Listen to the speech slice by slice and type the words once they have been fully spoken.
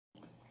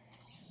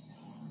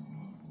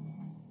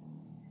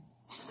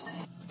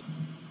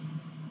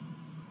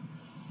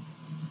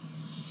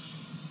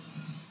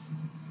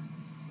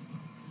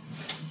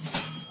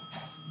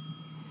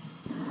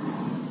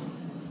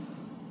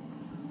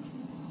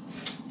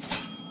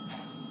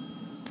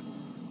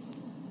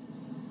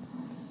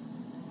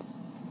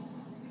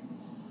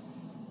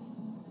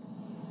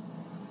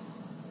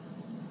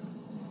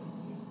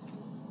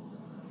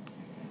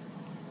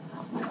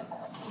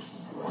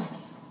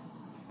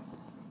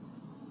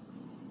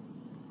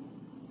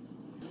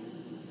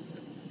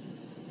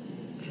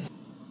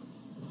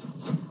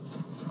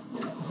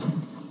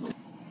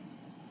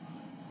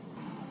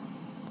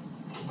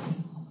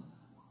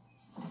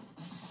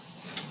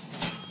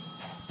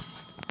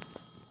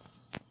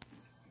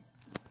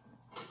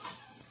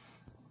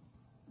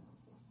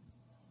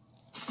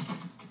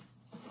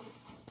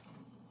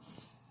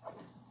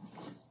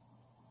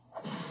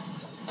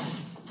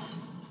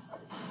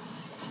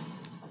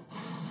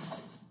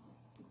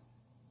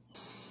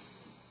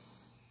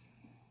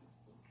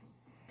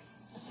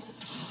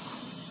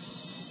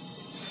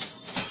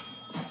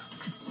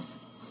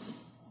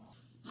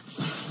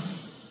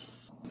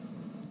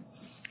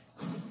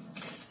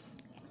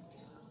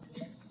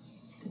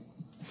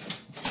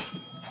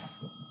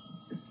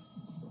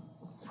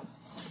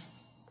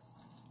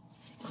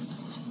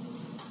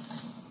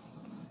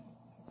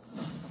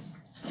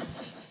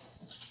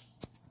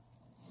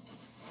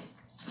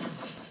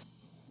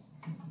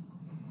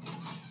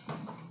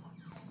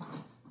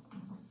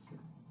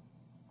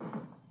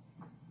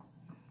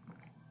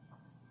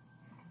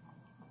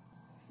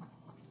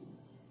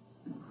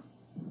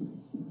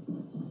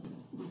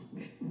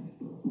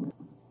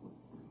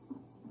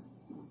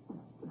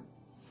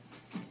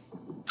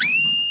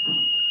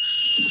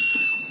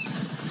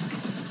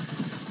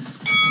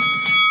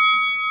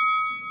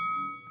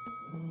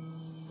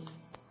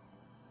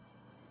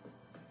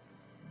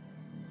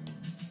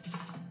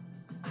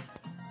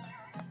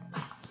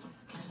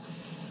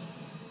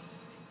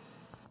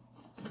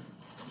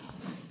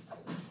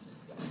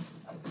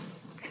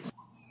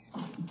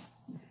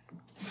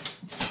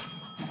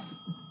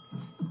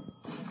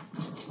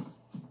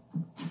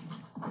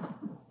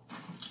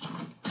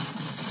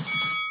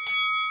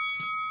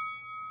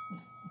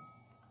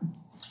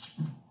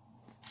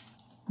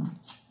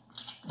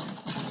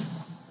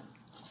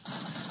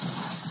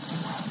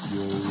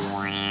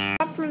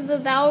up from the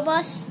battle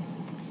bus,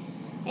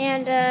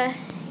 and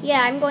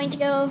yeah, I'm going to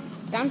go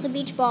bounce a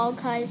beach ball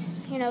because,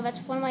 you know, that's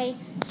one of my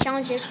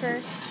challenges for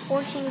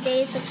 14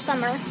 days of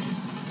summer.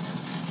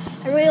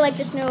 I really like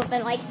this new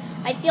event. Like,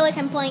 I feel like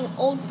I'm playing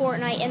old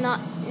Fortnite and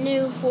not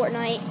new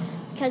Fortnite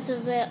because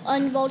of the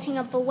unbolting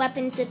of the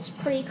weapons. It's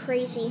pretty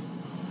crazy.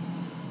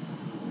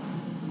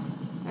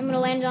 I'm going to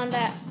land on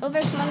that. Oh,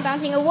 there's someone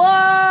bouncing.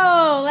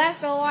 Whoa!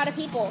 That's a lot of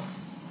people.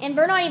 And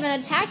we're not even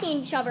attacking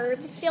each other.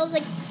 This feels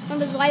like one of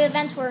those live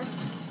events where,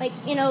 like,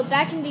 you know,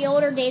 back in the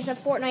older days of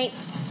Fortnite,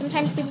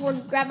 sometimes people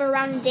would grab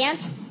around and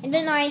dance, and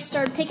then I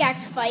started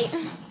pickaxe fight.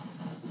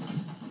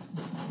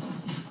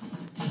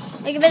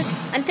 Look at this.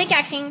 I'm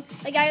pickaxing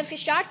a guy with a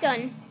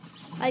shotgun.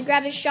 I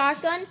grab his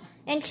shotgun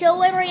and kill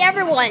literally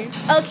everyone.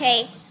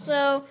 Okay,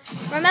 so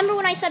remember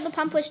when I said the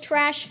pump was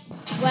trash?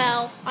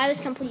 Well, I was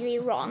completely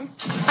wrong.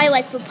 I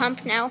like the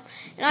pump now,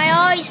 and I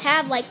always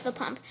have liked the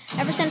pump.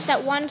 Ever since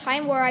that one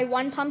time where I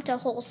one-pumped a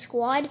whole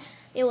squad,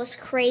 it was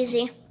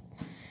crazy.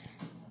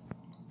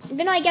 And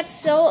then I get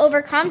so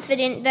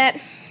overconfident that,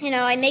 you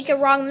know, I make a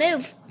wrong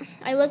move.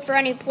 I look for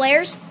any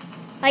players.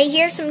 I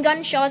hear some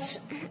gunshots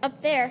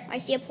up there. I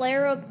see a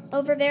player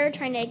over there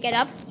trying to get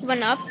up. He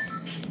went up.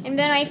 And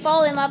then I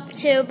follow him up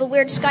to the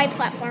weird sky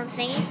platform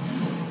thingy.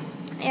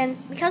 And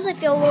because I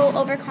feel a little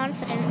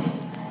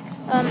overconfident,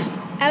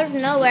 out of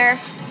nowhere,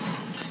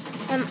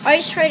 I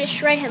just try to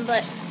shred him,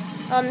 but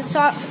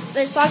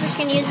the soccer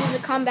skin uses a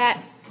combat.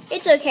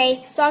 It's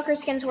okay. Soccer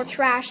skins were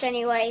trash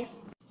anyway.